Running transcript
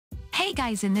Hey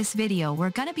guys, in this video we're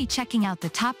gonna be checking out the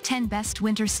top 10 best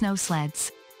winter snow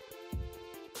sleds.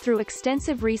 Through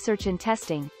extensive research and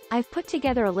testing, I've put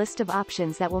together a list of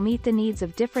options that will meet the needs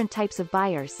of different types of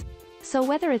buyers. So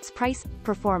whether it's price,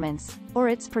 performance, or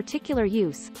its particular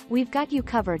use, we've got you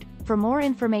covered. For more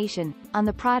information on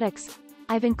the products,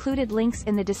 I've included links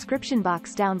in the description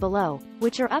box down below,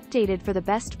 which are updated for the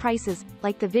best prices.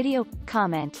 Like the video,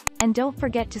 comment, and don't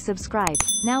forget to subscribe.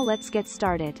 Now let's get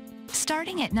started.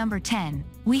 Starting at number 10,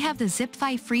 we have the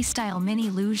Zipfy Freestyle Mini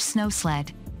Luge Snow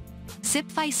Sled.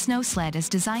 Zipfy Snow Sled is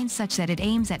designed such that it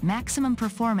aims at maximum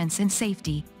performance and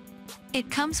safety.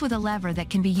 It comes with a lever that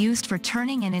can be used for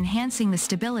turning and enhancing the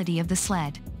stability of the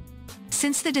sled.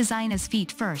 Since the design is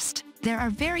feet first, there are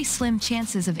very slim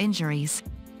chances of injuries.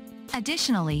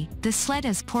 Additionally, the sled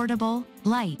is portable,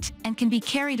 light, and can be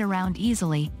carried around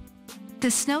easily. The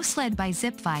Snow Sled by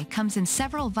Zipfy comes in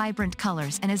several vibrant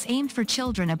colors and is aimed for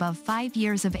children above 5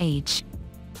 years of age.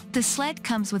 The sled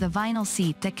comes with a vinyl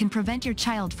seat that can prevent your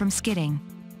child from skidding.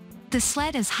 The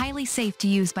sled is highly safe to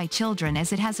use by children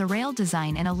as it has a rail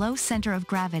design and a low center of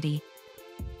gravity.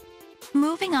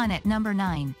 Moving on at number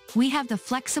 9, we have the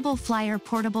Flexible Flyer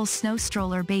Portable Snow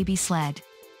Stroller Baby Sled.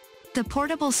 The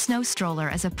portable snow stroller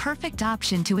is a perfect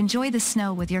option to enjoy the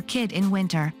snow with your kid in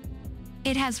winter.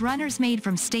 It has runners made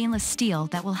from stainless steel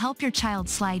that will help your child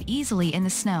slide easily in the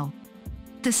snow.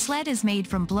 The sled is made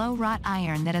from blow wrought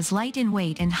iron that is light in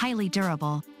weight and highly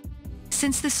durable.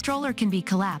 Since the stroller can be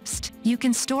collapsed, you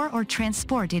can store or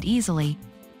transport it easily.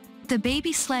 The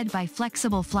Baby Sled by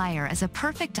Flexible Flyer is a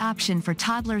perfect option for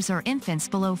toddlers or infants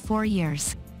below 4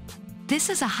 years.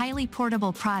 This is a highly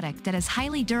portable product that is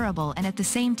highly durable and at the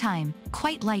same time,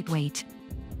 quite lightweight.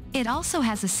 It also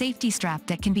has a safety strap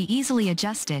that can be easily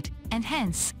adjusted, and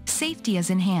hence, safety is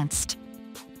enhanced.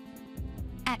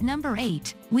 At number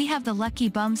 8, we have the Lucky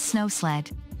Bums Snow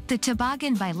Sled. The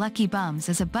Toboggan by Lucky Bums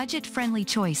is a budget-friendly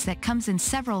choice that comes in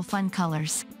several fun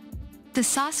colors. The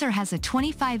saucer has a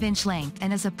 25-inch length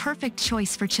and is a perfect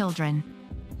choice for children.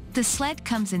 The sled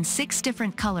comes in 6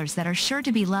 different colors that are sure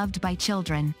to be loved by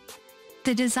children.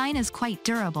 The design is quite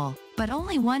durable, but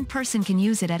only one person can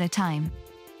use it at a time.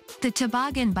 The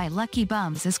Toboggan by Lucky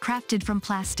Bums is crafted from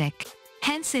plastic.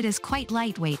 Hence it is quite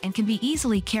lightweight and can be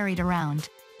easily carried around.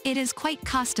 It is quite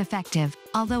cost-effective,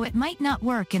 although it might not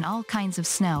work in all kinds of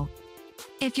snow.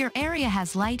 If your area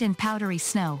has light and powdery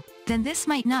snow, then this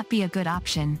might not be a good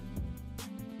option.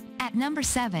 At number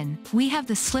 7, we have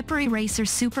the Slippery Racer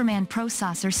Superman Pro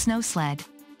Saucer Snow Sled.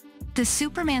 The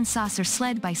Superman Saucer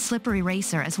Sled by Slippery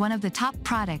Racer is one of the top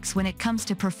products when it comes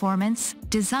to performance,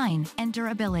 design, and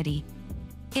durability.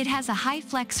 It has a high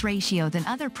flex ratio than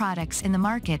other products in the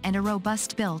market and a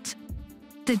robust build.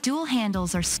 The dual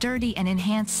handles are sturdy and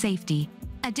enhance safety.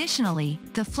 Additionally,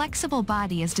 the flexible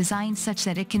body is designed such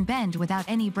that it can bend without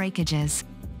any breakages.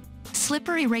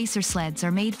 Slippery Racer sleds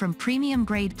are made from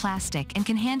premium-grade plastic and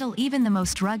can handle even the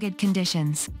most rugged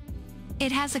conditions.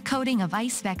 It has a coating of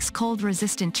IceVex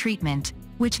cold-resistant treatment,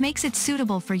 which makes it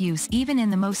suitable for use even in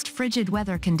the most frigid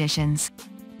weather conditions.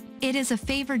 It is a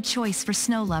favored choice for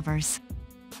snow lovers.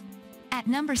 At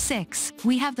number 6,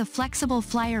 we have the Flexible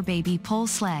Flyer Baby Pole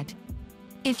Sled.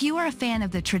 If you are a fan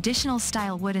of the traditional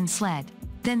style wooden sled,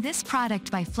 then this product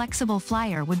by Flexible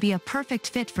Flyer would be a perfect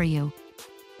fit for you.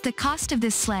 The cost of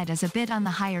this sled is a bit on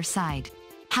the higher side.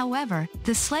 However,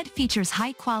 the sled features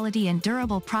high quality and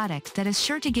durable product that is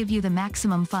sure to give you the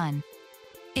maximum fun.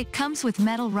 It comes with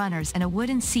metal runners and a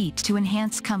wooden seat to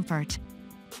enhance comfort.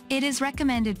 It is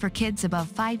recommended for kids above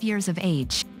 5 years of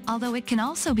age, although it can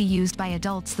also be used by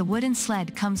adults. The wooden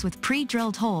sled comes with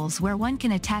pre-drilled holes where one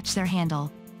can attach their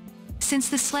handle. Since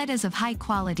the sled is of high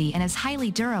quality and is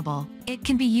highly durable, it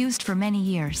can be used for many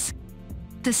years.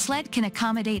 The sled can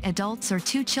accommodate adults or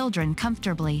 2 children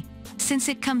comfortably. Since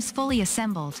it comes fully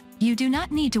assembled, you do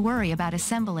not need to worry about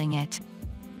assembling it.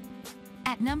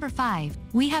 At number 5,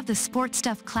 we have the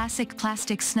Sportsstuff Classic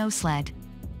Plastic Snow Sled.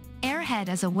 Airhead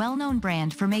is a well-known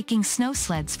brand for making snow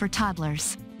sleds for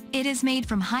toddlers. It is made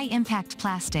from high-impact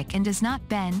plastic and does not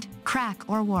bend, crack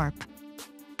or warp.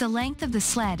 The length of the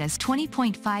sled is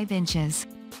 20.5 inches.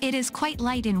 It is quite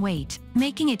light in weight,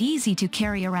 making it easy to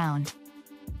carry around.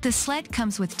 The sled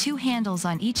comes with 2 handles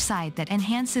on each side that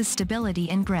enhances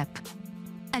stability and grip.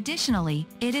 Additionally,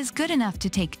 it is good enough to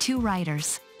take 2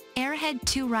 riders. Airhead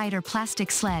 2-Rider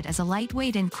Plastic Sled is a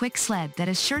lightweight and quick sled that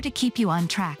is sure to keep you on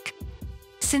track.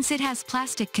 Since it has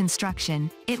plastic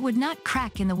construction, it would not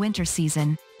crack in the winter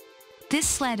season. This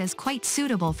sled is quite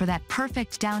suitable for that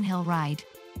perfect downhill ride.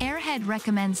 Airhead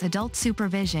recommends adult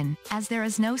supervision, as there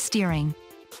is no steering.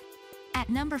 At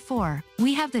number 4,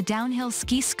 we have the Downhill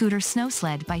Ski Scooter Snow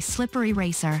Sled by Slippery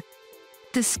Racer.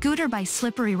 The scooter by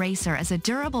Slippery Racer is a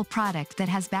durable product that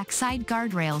has backside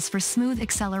guardrails for smooth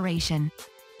acceleration.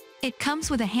 It comes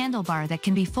with a handlebar that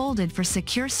can be folded for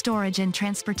secure storage and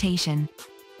transportation.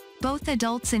 Both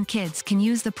adults and kids can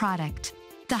use the product.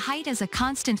 The height is a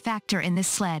constant factor in this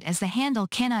sled as the handle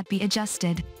cannot be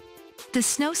adjusted. The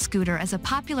snow scooter is a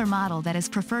popular model that is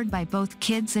preferred by both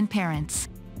kids and parents.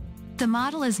 The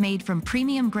model is made from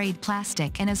premium-grade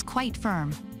plastic and is quite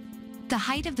firm. The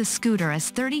height of the scooter is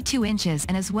 32 inches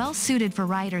and is well suited for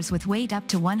riders with weight up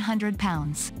to 100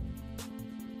 pounds.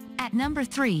 At number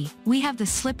 3, we have the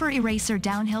Slippery Racer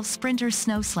Downhill Sprinter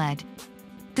Snow Sled.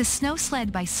 The Snow Sled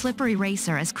by Slippery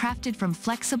Racer is crafted from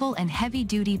flexible and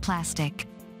heavy-duty plastic.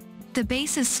 The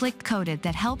base is slick-coated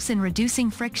that helps in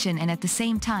reducing friction and at the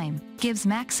same time, gives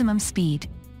maximum speed.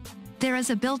 There is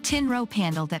a built-in rope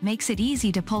handle that makes it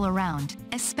easy to pull around,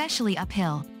 especially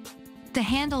uphill. The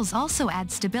handles also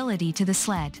add stability to the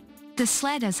sled. The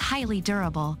sled is highly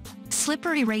durable.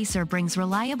 Slippery Racer brings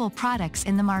reliable products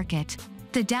in the market.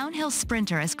 The downhill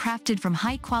sprinter is crafted from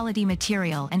high-quality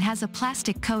material and has a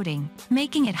plastic coating,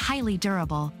 making it highly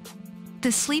durable.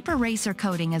 The Sleeper Racer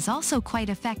coating is also quite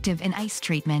effective in ice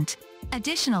treatment.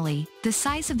 Additionally, the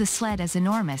size of the sled is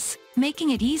enormous,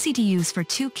 making it easy to use for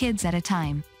 2 kids at a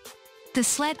time. The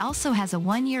sled also has a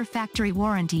 1-year factory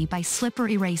warranty by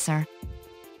Slippery Racer.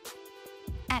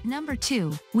 At number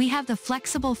 2, we have the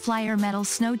Flexible Flyer Metal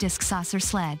Snow Disc Saucer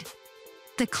Sled.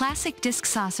 The classic disc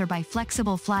saucer by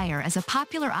Flexible Flyer is a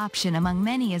popular option among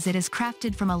many as it is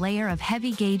crafted from a layer of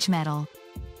heavy-gauge metal.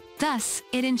 Thus,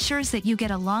 it ensures that you get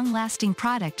a long-lasting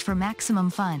product for maximum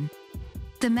fun.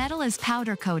 The metal is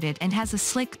powder-coated and has a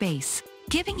slick base,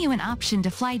 giving you an option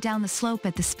to fly down the slope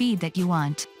at the speed that you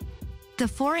want. The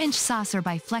 4-inch saucer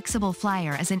by Flexible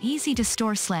Flyer is an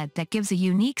easy-to-store sled that gives a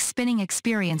unique spinning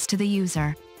experience to the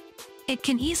user. It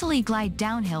can easily glide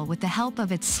downhill with the help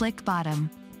of its slick bottom.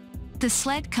 The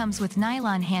sled comes with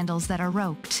nylon handles that are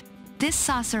roped. This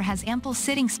saucer has ample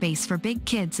sitting space for big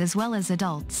kids as well as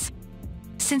adults.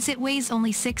 Since it weighs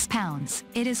only 6 pounds,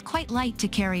 it is quite light to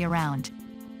carry around.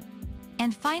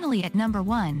 And finally at number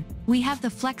 1, we have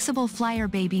the Flexible Flyer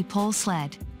Baby Pole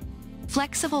Sled.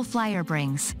 Flexible Flyer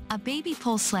brings a baby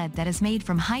pole sled that is made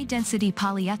from high-density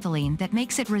polyethylene that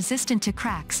makes it resistant to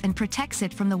cracks and protects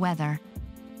it from the weather.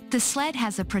 The sled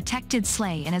has a protected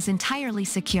sleigh and is entirely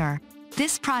secure.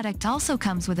 This product also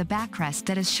comes with a backrest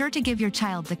that is sure to give your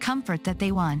child the comfort that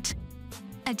they want.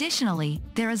 Additionally,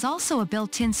 there is also a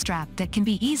built-in strap that can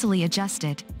be easily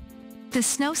adjusted. The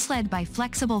Snow Sled by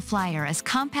Flexible Flyer is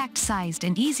compact-sized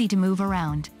and easy to move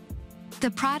around.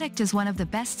 The product is one of the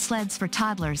best sleds for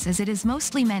toddlers as it is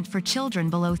mostly meant for children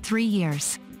below 3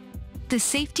 years. The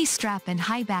safety strap and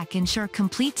high back ensure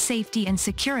complete safety and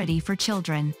security for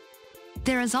children.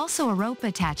 There is also a rope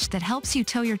attached that helps you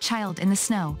tow your child in the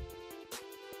snow.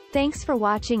 Thanks for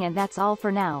watching, and that's all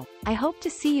for now. I hope to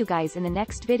see you guys in the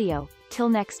next video. Till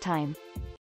next time.